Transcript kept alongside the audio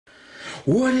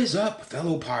What is up,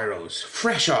 fellow pyros?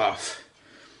 Fresh off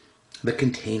the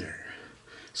container.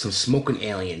 Some smoking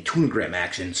alien, 200 gram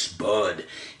action, SPUD.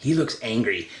 He looks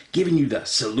angry, giving you the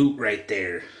salute right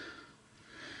there.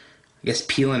 I guess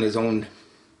peeling his own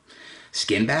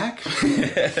skin back.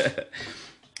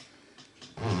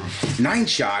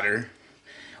 9-shotter,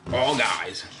 all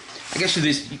guys. I guess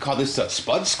you call this a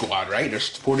SPUD squad, right? There's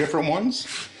 4 different ones.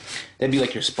 That'd be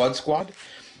like your SPUD squad.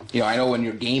 You know, I know when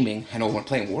you're gaming, I know when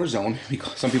playing Warzone,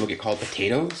 some people get called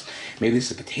potatoes. Maybe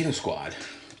this is a potato squad.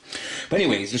 But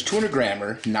anyways, there's 200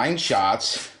 grammer, 9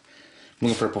 shots. I'm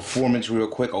looking for a performance real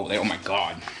quick. Oh my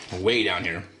god, way down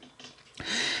here.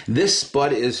 This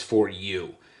SPUD is for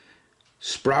you.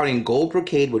 Sprouting gold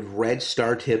brocade with red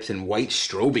star tips and white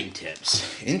strobing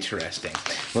tips. Interesting.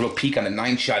 Little peek on the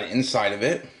 9-shot inside of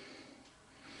it.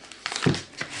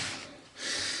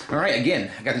 Alright, again,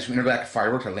 I got this intergalactic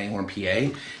fireworks at Langhorne,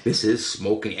 PA. This is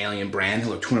Smoking Alien brand.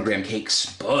 Hello, 200 gram cake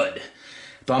SPUD.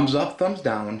 Thumbs up, thumbs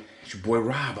down. It's your boy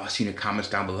Rob. I'll see you in the comments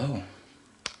down below.